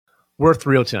We're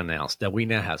thrilled to announce that we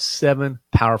now have 7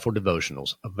 powerful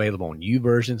devotionals available on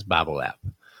YouVersion's Bible app.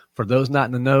 For those not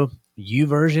in the know,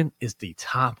 YouVersion is the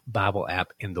top Bible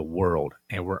app in the world,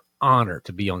 and we're honored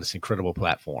to be on this incredible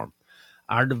platform.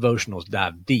 Our devotionals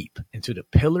dive deep into the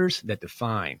pillars that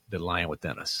define the lion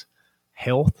within us: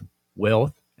 health,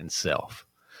 wealth, and self.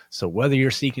 So whether you're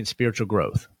seeking spiritual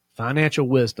growth, financial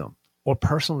wisdom, or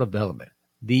personal development,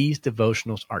 these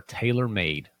devotionals are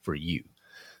tailor-made for you.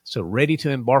 So ready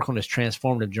to embark on this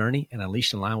transformative journey and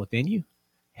unleash the lion within you?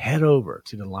 Head over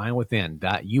to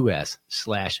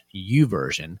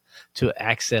thelionwithin.us/YouVersion to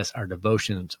access our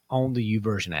devotions on the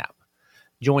YouVersion app.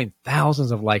 Join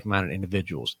thousands of like-minded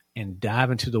individuals and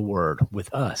dive into the Word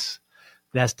with us.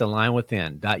 That's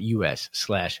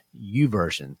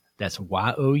thelionwithin.us/YouVersion. That's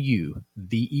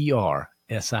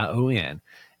YOUVERSION.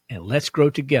 And let's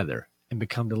grow together and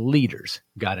become the leaders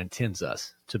God intends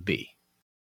us to be.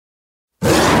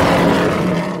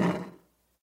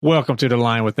 Welcome to The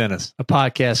Lion Within Us, a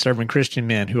podcast serving Christian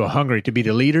men who are hungry to be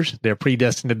the leaders they're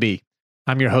predestined to be.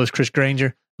 I'm your host, Chris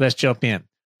Granger. Let's jump in.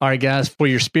 All right, guys, for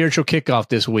your spiritual kickoff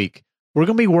this week, we're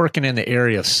going to be working in the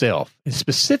area of self. And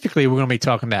specifically, we're going to be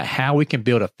talking about how we can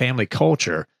build a family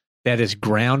culture that is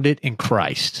grounded in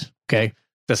Christ. Okay,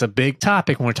 that's a big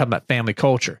topic when we're talking about family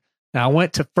culture. Now, I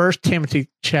went to 1 Timothy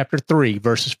chapter 3,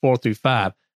 verses 4 through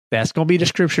 5. That's going to be the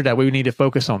scripture that we need to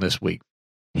focus on this week.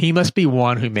 He must be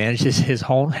one who manages his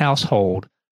own household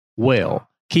well,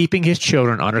 keeping his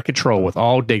children under control with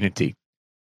all dignity.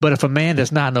 But if a man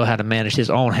does not know how to manage his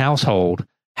own household,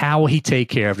 how will he take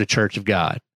care of the church of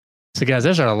God? So, guys,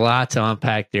 there's a lot to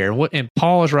unpack there. And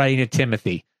Paul is writing to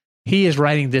Timothy. He is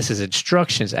writing this as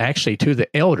instructions, actually, to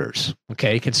the elders,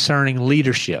 okay, concerning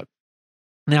leadership.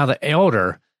 Now, the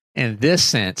elder, in this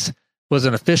sense, was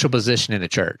an official position in the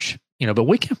church. But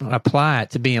we can apply it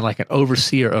to being like an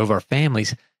overseer of our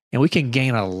families, and we can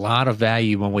gain a lot of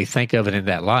value when we think of it in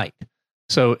that light.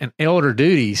 So in elder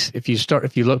duties, if you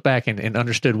look back and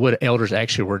understood what elders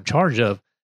actually were in charge of,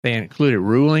 they included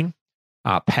ruling,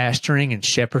 pastoring and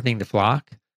shepherding the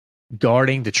flock,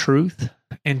 guarding the truth,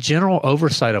 and general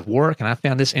oversight of work. And I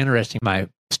found this interesting. My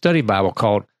study Bible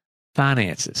called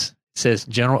finances. It says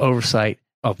general oversight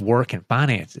of work and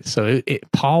finances. So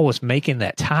Paul was making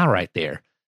that tie right there.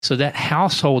 So that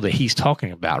household that he's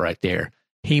talking about right there,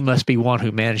 he must be one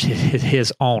who manages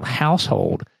his own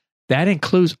household. That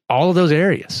includes all of those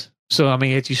areas. So,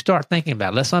 as you start thinking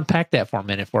about it, let's unpack that for a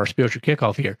minute for our spiritual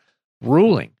kickoff here.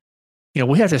 Ruling.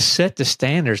 We have to set the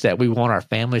standards that we want our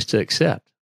families to accept.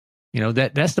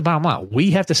 That's the bottom line.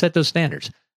 We have to set those standards.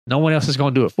 No one else is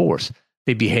going to do it for us.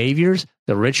 The behaviors,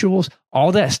 the rituals,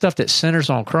 all that stuff that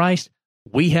centers on Christ,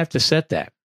 we have to set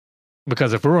that.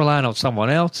 Because if we're relying on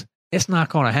someone else, it's not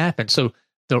going to happen. So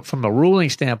from a ruling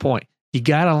standpoint, you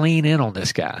got to lean in on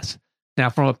this, guys. Now,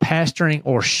 from a pastoring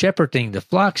or shepherding the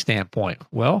flock standpoint,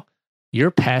 well,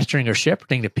 you're pastoring or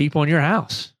shepherding the people in your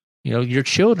house. Your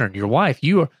children, your wife.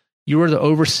 You are the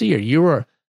overseer. You are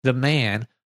the man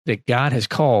that God has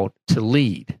called to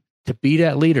lead, to be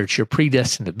that leader that you're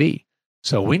predestined to be.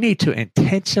 So we need to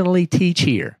intentionally teach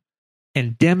here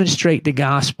and demonstrate the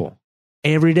gospel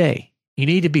every day. You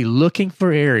need to be looking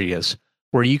for areas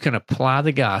where you can apply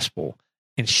the gospel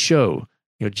and show,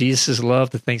 Jesus' love,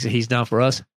 the things that he's done for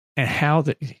us, and how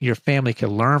your family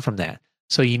can learn from that.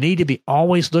 So you need to be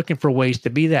always looking for ways to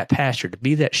be that pastor, to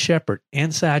be that shepherd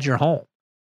inside your home,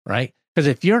 right? Because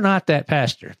if you're not that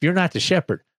pastor, if you're not the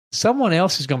shepherd, someone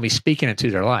else is going to be speaking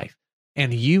into their life.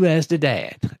 And you as the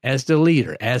dad, as the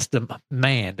leader, as the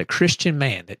man, the Christian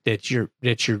man that you're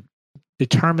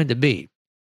determined to be,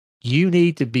 you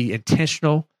need to be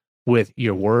intentional with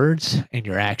your words and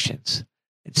your actions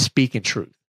and speaking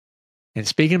truth. And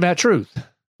speaking about truth,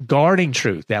 guarding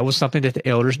truth, that was something that the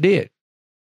elders did.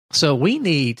 So we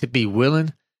need to be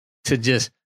willing to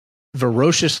just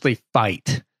ferociously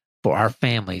fight for our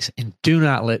families and do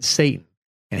not let Satan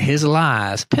and his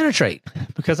lies penetrate.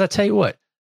 Because I tell you what,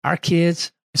 our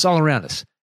kids, it's all around us.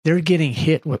 They're getting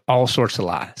hit with all sorts of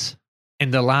lies.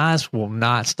 And the lies will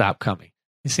not stop coming.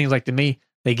 It seems like to me,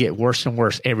 they get worse and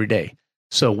worse every day.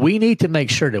 So we need to make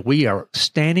sure that we are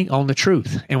standing on the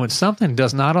truth. And when something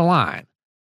does not align,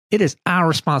 it is our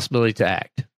responsibility to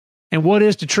act. And what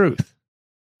is the truth?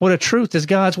 Well, the truth is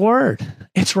God's word.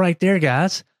 It's right there,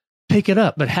 guys. Pick it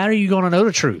up. But how are you going to know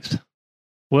the truth?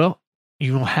 Well,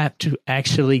 you will have to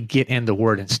actually get in the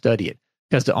word and study it.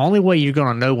 Because the only way you're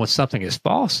going to know when something is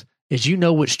false is you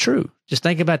know what's true. Just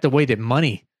think about the way that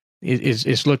money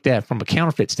is looked at from a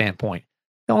counterfeit standpoint.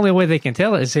 The only way they can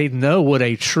tell it is they know what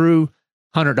a true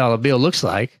 $100 bill looks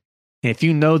like. And if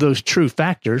you know those true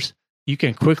factors, you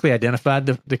can quickly identify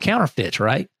the counterfeits,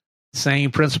 right?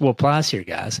 Same principle applies here,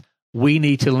 guys. We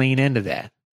need to lean into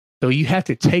that. So you have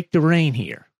to take the reign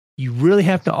here. You really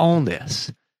have to own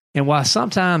this. And while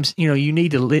sometimes, you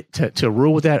need to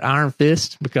rule with that iron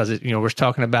fist because, we're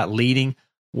talking about leading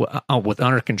with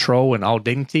under control and all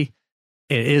dignity,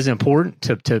 it is important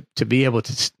to be able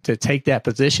to take that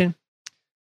position.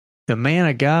 The man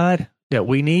of God that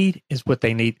we need is what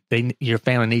they need. Your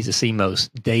family needs to see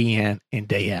most day in and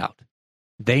day out.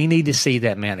 They need to see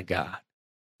that man of God.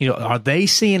 Are they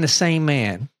seeing the same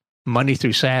man Monday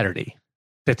through Saturday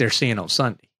that they're seeing on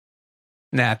Sunday?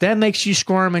 Now, if that makes you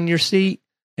squirm in your seat,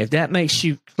 if that makes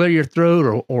you clear your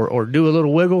throat or do a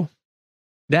little wiggle,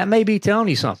 that may be telling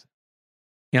you something.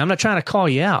 I'm not trying to call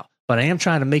you out, but I am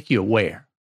trying to make you aware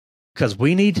because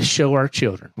we need to show our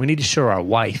children. We need to show our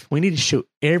wife. We need to show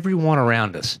everyone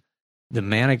around us the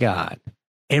man of God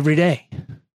every day.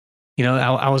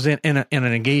 I was in an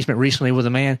engagement recently with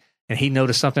a man, and he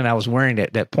noticed something I was wearing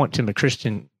that pointed to my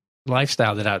Christian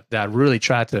lifestyle that I really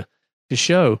tried to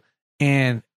show.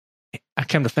 And I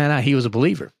come to find out he was a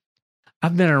believer.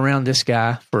 I've been around this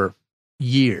guy for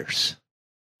years.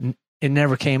 It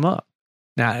never came up.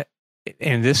 Now,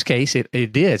 in this case,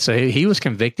 it did. So he was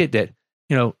convicted that,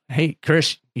 hey,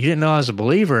 Chris, you didn't know I was a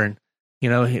believer. And,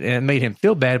 it made him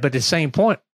feel bad. But at the same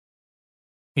point,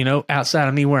 outside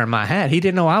of me wearing my hat, he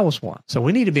didn't know I was one. So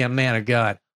we need to be a man of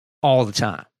God all the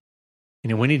time.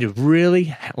 We need to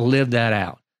really live that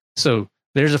out. So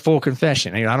there's a full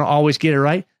confession. I don't always get it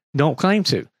right. Don't claim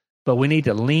to. But we need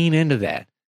to lean into that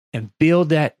and build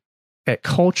that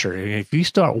culture. And if you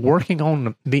start working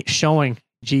on showing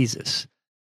Jesus,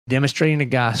 demonstrating the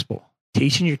gospel,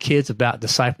 teaching your kids about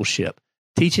discipleship,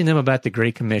 teaching them about the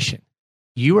Great Commission,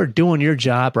 you are doing your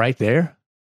job right there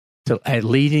at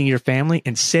leading your family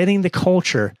and setting the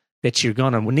culture that you're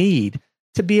going to need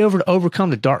to be able to overcome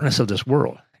the darkness of this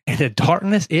world. And the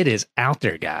darkness, it is out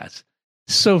there, guys.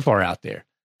 So far out there.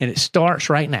 And it starts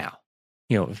right now.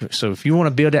 So if you want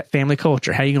to build that family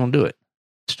culture, how are you going to do it?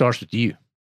 It starts with you.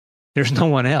 There's no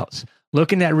one else.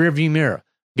 Look in that rearview mirror.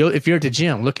 If you're at the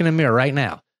gym, look in the mirror right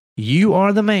now. You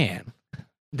are the man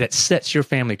that sets your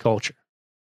family culture.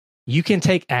 You can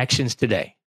take actions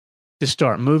today to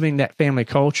start moving that family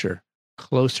culture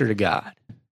closer to God,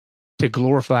 to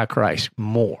glorify Christ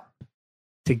more,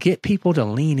 to get people to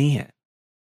lean in.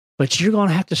 But you're going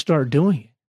to have to start doing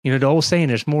it. The old saying,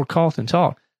 there's more call than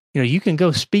talk. You can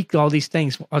go speak all these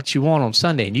things what you want on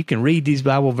Sunday, and you can read these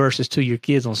Bible verses to your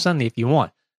kids on Sunday if you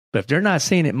want. But if they're not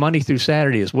seeing it Monday through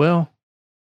Saturday as well,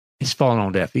 it's falling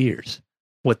on deaf ears.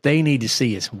 What they need to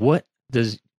see is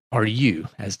are you,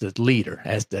 as the leader,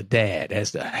 as the dad,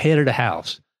 as the head of the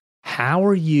house, how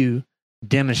are you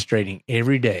demonstrating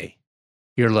every day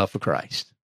your love for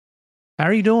Christ? How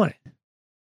are you doing it?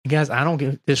 And guys, I don't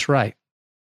get this right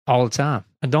all the time.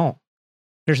 I don't.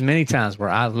 There's many times where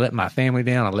I let my family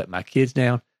down, I let my kids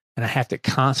down, and I have to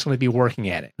constantly be working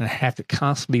at it. And I have to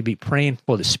constantly be praying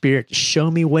for the Spirit to show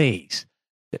me ways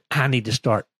that I need to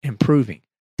start improving,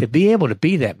 to be able to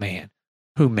be that man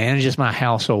who manages my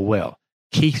household well,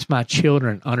 keeps my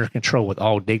children under control with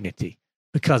all dignity.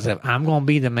 Because if I'm going to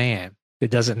be the man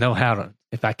that doesn't know how to,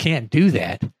 if I can't do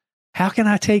that, how can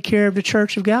I take care of the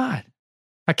church of God?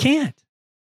 I can't.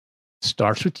 It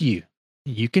starts with you.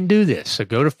 You can do this. So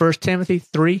go to 1 Timothy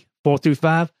 3, 4 through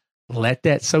 5. Let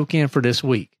that soak in for this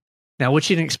week. Now, what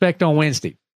you can expect on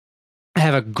Wednesday, I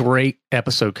have a great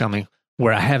episode coming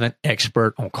where I have an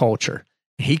expert on culture.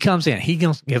 He comes in. He's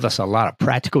going to give us a lot of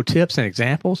practical tips and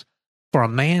examples for a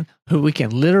man who we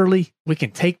can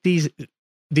take these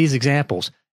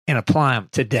examples and apply them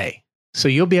today. So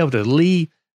you'll be able to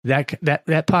lead that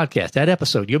podcast, that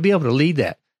episode. You'll be able to lead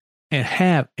that and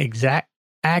have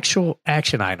actual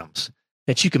action items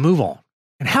that you can move on.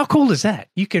 And how cool is that?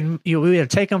 You'll be able to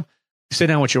take them, sit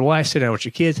down with your wife, sit down with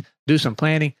your kids, do some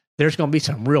planning. There's going to be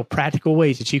some real practical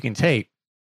ways that you can take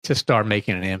to start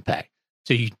making an impact.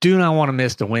 So you do not want to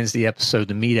miss the Wednesday episode,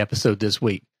 the meat episode this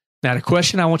week. Now, the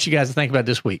question I want you guys to think about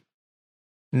this week,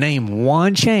 name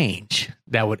one change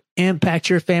that would impact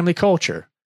your family culture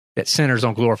that centers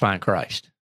on glorifying Christ.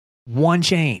 One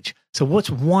change. So what's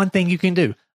one thing you can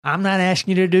do? I'm not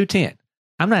asking you to do 10.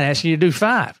 I'm not asking you to do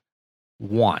 5.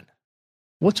 1.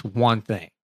 What's one thing?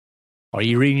 Are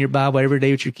you reading your Bible every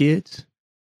day with your kids?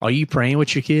 Are you praying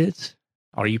with your kids?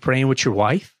 Are you praying with your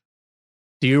wife?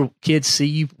 Do your kids see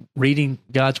you reading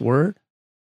God's word?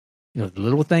 The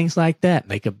little things like that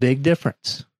make a big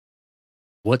difference.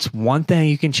 What's one thing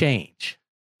you can change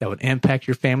that would impact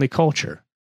your family culture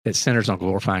that centers on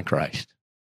glorifying Christ?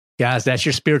 Guys, that's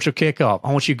your spiritual kickoff.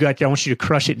 I want you to go out there. I want you to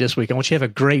crush it this week. I want you to have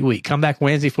a great week. Come back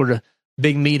Wednesday for the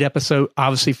Big Meat episode.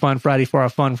 Obviously, Fun Friday for our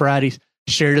Fun Fridays.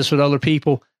 Share this with other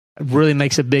people. It really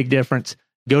makes a big difference.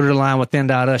 Go to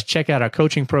thelionwithin.us, check out our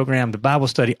coaching program, the Bible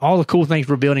study, all the cool things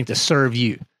we're building to serve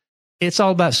you. It's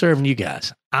all about serving you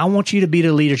guys. I want you to be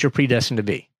the leaders you're predestined to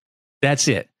be. That's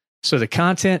it. So the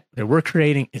content that we're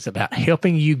creating is about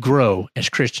helping you grow as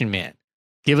Christian men.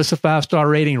 Give us a 5-star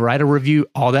rating, write a review.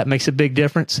 All that makes a big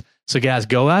difference. So guys,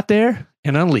 go out there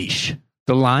and unleash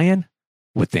the lion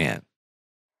within.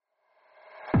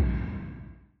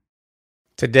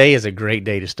 Today is a great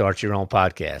day to start your own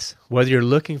podcast. Whether you're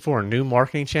looking for a new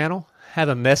marketing channel, have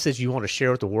a message you want to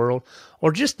share with the world,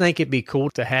 or just think it'd be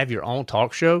cool to have your own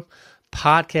talk show,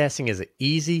 podcasting is an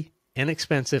easy,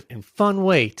 inexpensive, and fun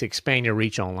way to expand your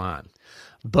reach online.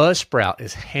 Buzzsprout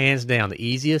is hands down the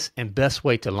easiest and best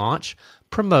way to launch,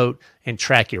 promote, and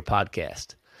track your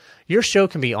podcast. Your show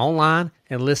can be online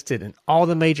and listed in all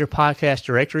the major podcast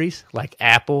directories like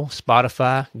Apple,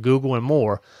 Spotify, Google, and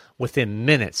more within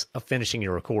minutes of finishing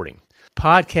your recording.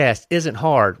 Podcast isn't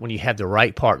hard when you have the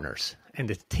right partners, and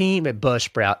the team at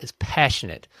Buzzsprout is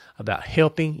passionate about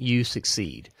helping you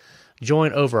succeed.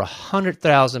 Join over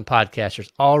 100,000 podcasters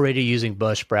already using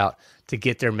Buzzsprout to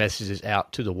get their messages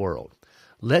out to the world.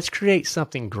 Let's create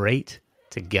something great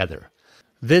together.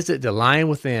 Visit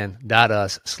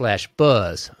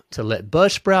thelionwithin.us/buzz to let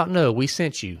Buzzsprout know we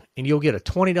sent you, and you'll get a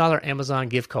 $20 Amazon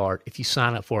gift card if you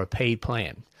sign up for a paid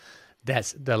plan.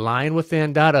 That's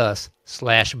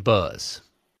thelionwithin.us/buzz.